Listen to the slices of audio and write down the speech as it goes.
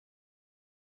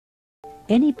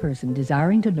Any person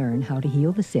desiring to learn how to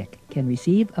heal the sick can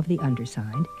receive of the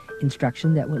undersigned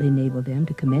instruction that will enable them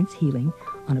to commence healing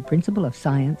on a principle of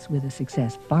science with a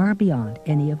success far beyond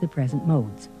any of the present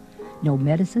modes. No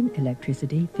medicine,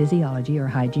 electricity, physiology, or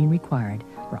hygiene required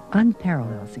for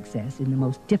unparalleled success in the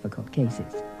most difficult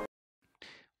cases.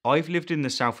 I've lived in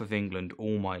the south of England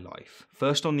all my life,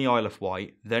 first on the Isle of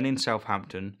Wight, then in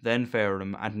Southampton, then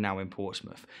Fareham, and now in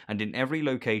Portsmouth, and in every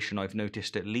location I've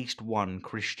noticed at least one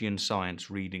Christian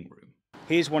Science reading room.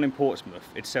 Here's one in Portsmouth.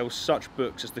 It sells such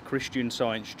books as the Christian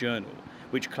Science Journal,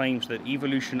 which claims that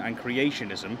evolution and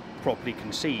creationism, properly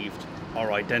conceived,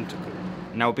 are identical.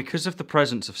 Now, because of the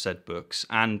presence of said books,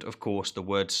 and of course the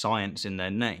word science in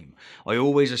their name, I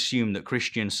always assume that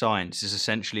Christian Science is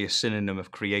essentially a synonym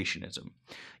of creationism.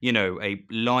 You know, a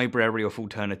library of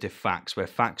alternative facts where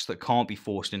facts that can't be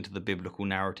forced into the biblical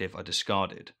narrative are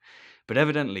discarded. But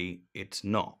evidently, it's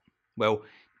not. Well,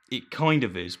 it kind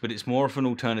of is, but it's more of an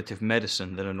alternative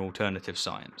medicine than an alternative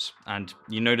science. And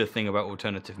you know the thing about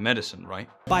alternative medicine, right?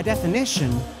 By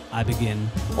definition, I begin,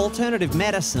 alternative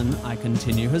medicine, I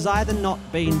continue, has either not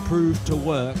been proved to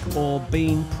work or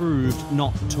been proved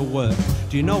not to work.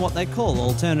 Do you know what they call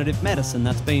alternative medicine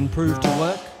that's been proved to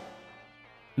work?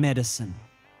 Medicine.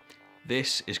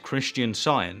 This is Christian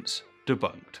Science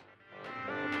Debunked.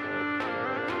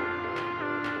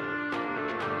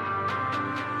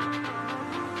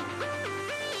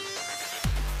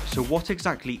 So what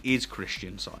exactly is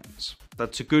Christian Science?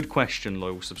 That's a good question,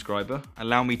 loyal subscriber.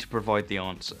 Allow me to provide the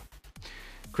answer.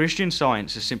 Christian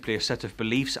Science is simply a set of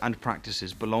beliefs and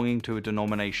practices belonging to a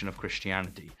denomination of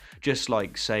Christianity, just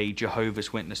like, say,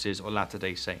 Jehovah's Witnesses or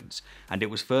Latter-day Saints, and it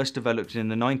was first developed in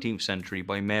the 19th century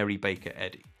by Mary Baker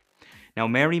Eddy. Now,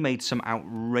 Mary made some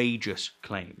outrageous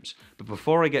claims, but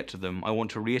before I get to them, I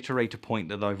want to reiterate a point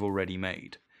that I've already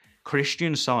made.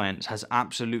 Christian Science has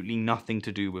absolutely nothing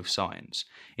to do with science.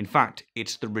 In fact,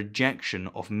 it's the rejection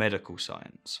of medical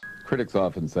science. Critics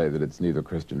often say that it's neither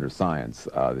Christian or science.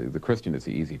 The Christian is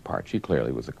the easy part. She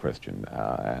clearly was a Christian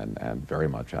and very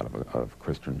much out of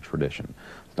Christian tradition.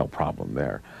 There's no problem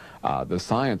there. The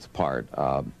science part,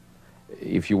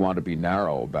 if you want to be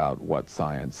narrow about what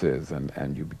science is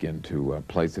and you begin to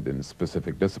place it in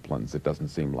specific disciplines, it doesn't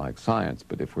seem like science.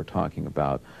 But if we're talking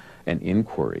about an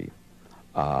inquiry,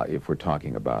 if we're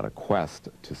talking about a quest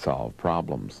to solve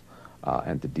problems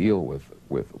and to deal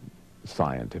with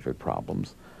scientific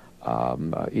problems,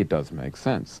 it does make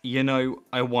sense. You know,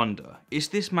 I wonder, is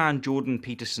this man Jordan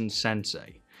Peterson's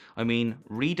sensei? I mean,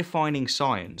 redefining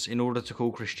science in order to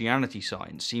call Christianity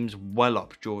science seems well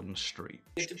up Jordan's street.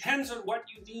 It depends on what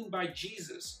you mean by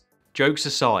Jesus. Jokes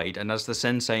aside, and as the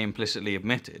sensei implicitly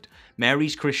admitted,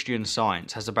 Mary's Christian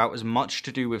Science has about as much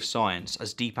to do with science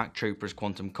as Deepak Chopra's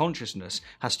quantum consciousness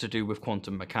has to do with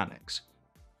quantum mechanics.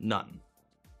 None.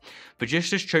 But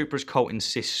just as Chopra's cult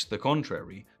insists the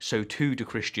contrary, so too do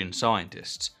Christian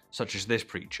scientists, such as this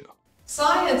preacher.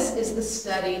 Science is the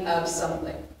study of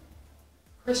something.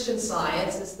 Christian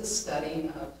Science is the study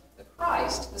of the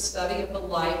Christ, the study of the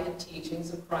life and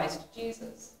teachings of Christ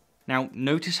Jesus. Now,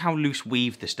 notice how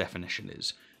loose-weaved this definition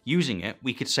is. Using it,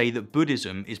 we could say that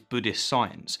Buddhism is Buddhist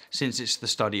science, since it's the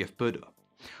study of Buddha.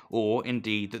 Or,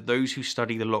 indeed, that those who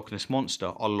study the Loch Ness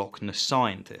Monster are Loch Ness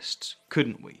scientists,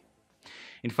 couldn't we?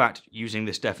 In fact, using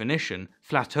this definition,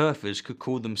 flat earthers could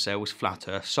call themselves flat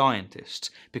earth scientists,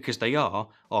 because they are,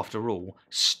 after all,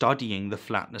 studying the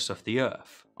flatness of the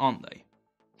earth, aren't they?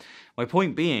 My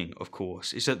point being, of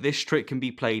course, is that this trick can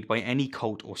be played by any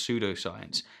cult or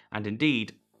pseudoscience, and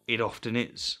indeed, it often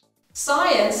is.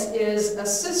 Science is a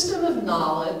system of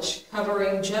knowledge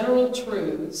covering general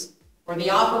truths or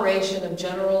the operation of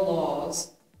general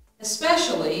laws,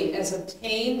 especially as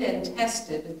obtained and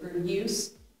tested through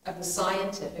use of the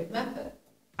scientific method.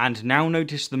 And now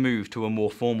notice the move to a more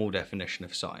formal definition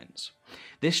of science.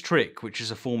 This trick, which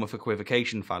is a form of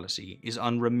equivocation fallacy, is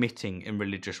unremitting in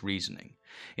religious reasoning.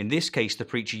 In this case, the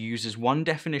preacher uses one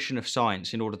definition of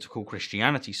science in order to call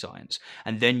Christianity science,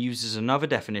 and then uses another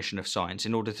definition of science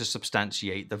in order to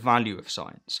substantiate the value of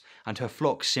science, and her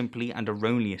flock simply and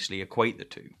erroneously equate the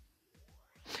two.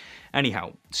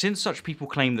 Anyhow, since such people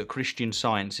claim that Christian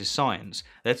Science is science,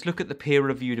 let's look at the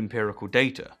peer-reviewed empirical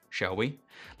data, shall we?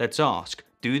 Let's ask,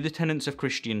 do the tenets of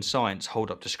Christian Science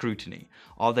hold up to scrutiny?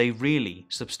 Are they really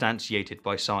substantiated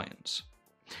by science?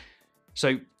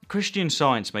 So, Christian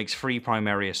Science makes three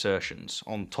primary assertions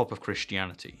on top of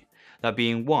Christianity. That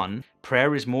being 1,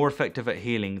 prayer is more effective at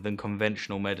healing than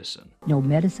conventional medicine. No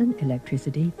medicine,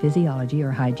 electricity, physiology,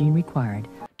 or hygiene required.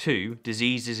 2,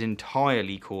 disease is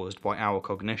entirely caused by our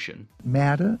cognition.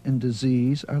 Matter and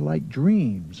disease are like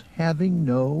dreams, having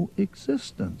no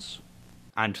existence.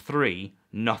 And 3,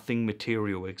 nothing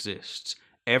material exists.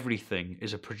 Everything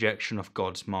is a projection of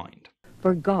God's mind.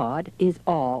 For God is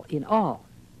all in all.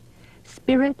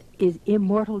 Spirit is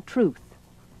immortal truth.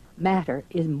 Matter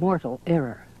is mortal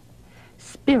error.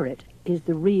 Spirit is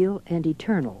the real and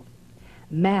eternal.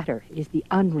 Matter is the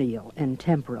unreal and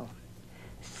temporal.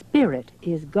 Spirit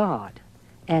is God,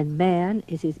 and man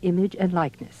is his image and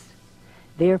likeness.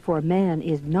 Therefore man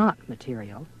is not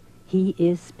material, he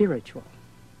is spiritual.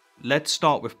 Let's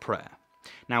start with prayer.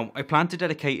 Now, I plan to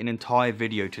dedicate an entire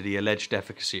video to the alleged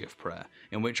efficacy of prayer,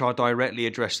 in which I'll directly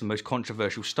address the most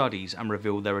controversial studies and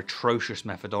reveal their atrocious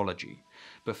methodology.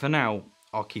 But for now,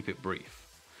 I'll keep it brief.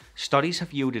 Studies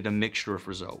have yielded a mixture of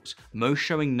results, most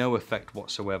showing no effect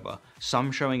whatsoever,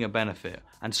 some showing a benefit,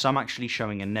 and some actually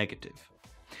showing a negative.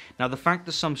 Now, the fact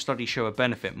that some studies show a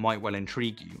benefit might well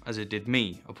intrigue you, as it did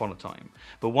me upon a time,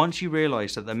 but once you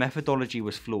realise that the methodology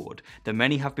was flawed, that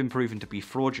many have been proven to be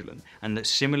fraudulent, and that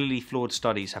similarly flawed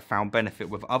studies have found benefit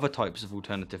with other types of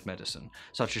alternative medicine,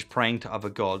 such as praying to other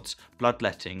gods,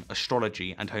 bloodletting,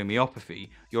 astrology, and homeopathy,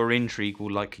 your intrigue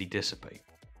will likely dissipate.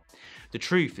 The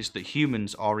truth is that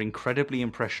humans are incredibly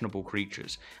impressionable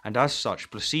creatures, and as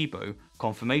such placebo,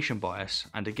 confirmation bias,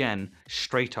 and again,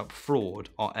 straight up fraud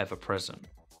are ever present.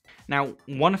 Now,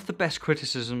 one of the best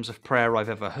criticisms of prayer I've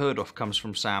ever heard of comes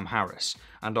from Sam Harris,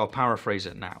 and I'll paraphrase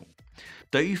it now.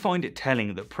 Don't you find it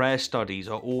telling that prayer studies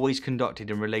are always conducted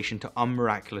in relation to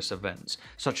unmiraculous events,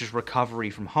 such as recovery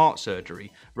from heart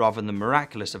surgery, rather than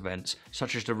miraculous events,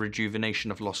 such as the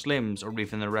rejuvenation of lost limbs or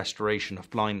even the restoration of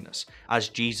blindness, as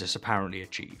Jesus apparently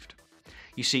achieved?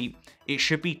 You see, it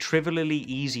should be trivially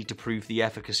easy to prove the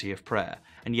efficacy of prayer,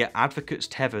 and yet advocates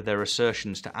tether their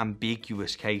assertions to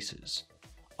ambiguous cases.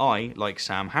 I, like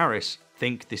Sam Harris,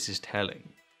 think this is telling.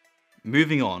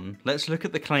 Moving on, let's look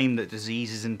at the claim that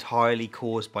disease is entirely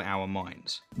caused by our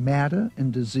minds. Matter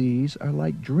and disease are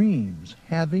like dreams,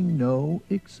 having no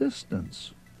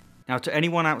existence. Now, to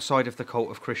anyone outside of the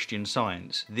cult of Christian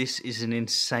Science, this is an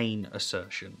insane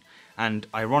assertion, and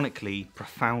ironically,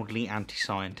 profoundly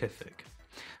anti-scientific.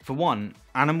 For one,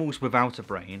 animals without a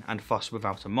brain and thus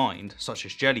without a mind, such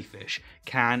as jellyfish,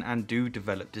 can and do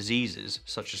develop diseases,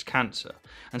 such as cancer,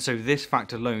 and so this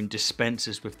fact alone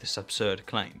dispenses with this absurd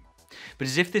claim. But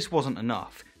as if this wasn't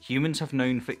enough, humans have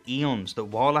known for eons that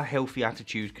while a healthy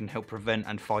attitude can help prevent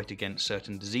and fight against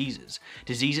certain diseases,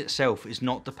 disease itself is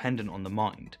not dependent on the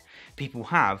mind. People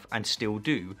have, and still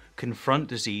do, confront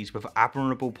disease with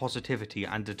admirable positivity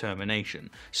and determination,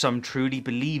 some truly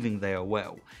believing they are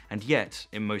well, and yet,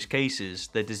 in most cases,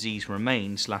 their disease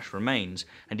remains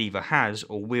and either has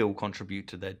or will contribute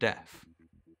to their death.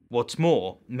 What's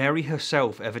more, Mary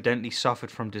herself evidently suffered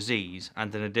from disease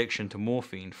and an addiction to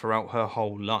morphine throughout her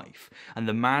whole life, and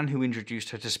the man who introduced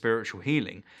her to spiritual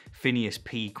healing, Phineas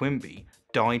P. Quimby,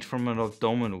 died from an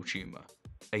abdominal tumour,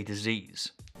 a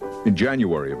disease. In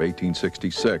January of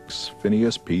 1866,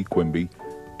 Phineas P. Quimby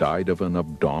died of an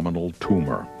abdominal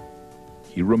tumor.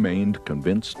 He remained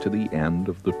convinced to the end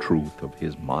of the truth of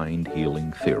his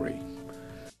mind-healing theory.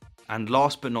 And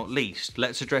last but not least,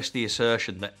 let's address the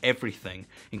assertion that everything,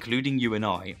 including you and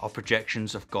I, are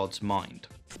projections of God's mind.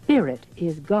 Spirit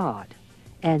is God,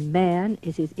 and man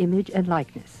is his image and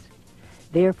likeness.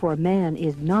 Therefore man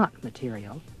is not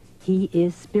material, he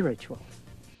is spiritual.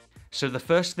 So the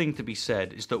first thing to be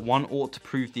said is that one ought to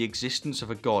prove the existence of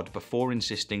a God before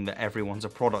insisting that everyone's a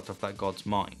product of that God's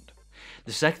mind.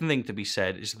 The second thing to be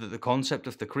said is that the concept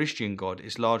of the Christian God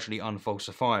is largely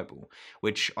unfalsifiable,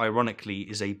 which ironically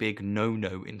is a big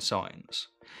no-no in science.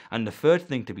 And the third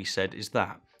thing to be said is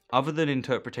that, other than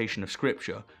interpretation of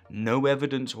scripture, no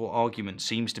evidence or argument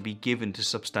seems to be given to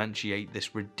substantiate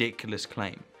this ridiculous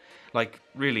claim. Like,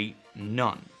 really,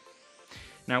 none.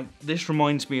 Now, this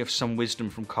reminds me of some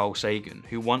wisdom from Carl Sagan,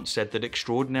 who once said that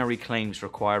extraordinary claims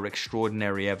require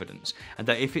extraordinary evidence, and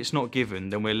that if it's not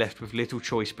given, then we're left with little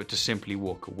choice but to simply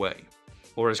walk away.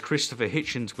 Or as Christopher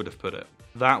Hitchens would have put it,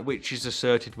 that which is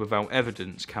asserted without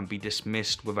evidence can be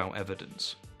dismissed without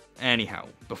evidence. Anyhow,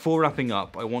 before wrapping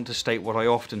up, I want to state what I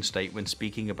often state when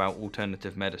speaking about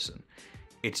alternative medicine.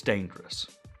 It's dangerous.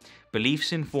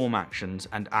 Beliefs inform actions,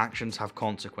 and actions have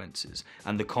consequences,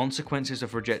 and the consequences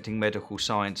of rejecting medical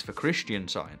science for Christian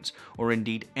Science, or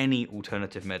indeed any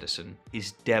alternative medicine,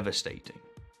 is devastating.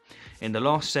 In the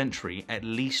last century, at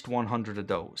least 100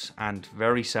 adults, and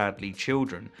very sadly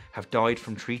children, have died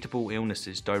from treatable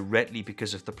illnesses directly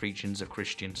because of the preachings of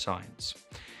Christian Science.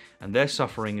 And their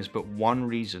suffering is but one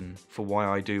reason for why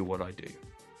I do what I do.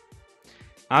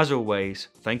 As always,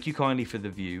 thank you kindly for the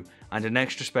view, and an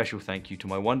extra special thank you to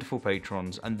my wonderful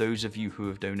patrons and those of you who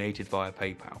have donated via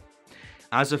PayPal.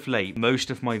 As of late, most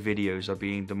of my videos are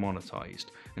being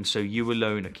demonetized, and so you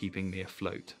alone are keeping me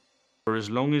afloat. For as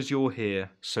long as you're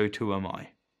here, so too am I.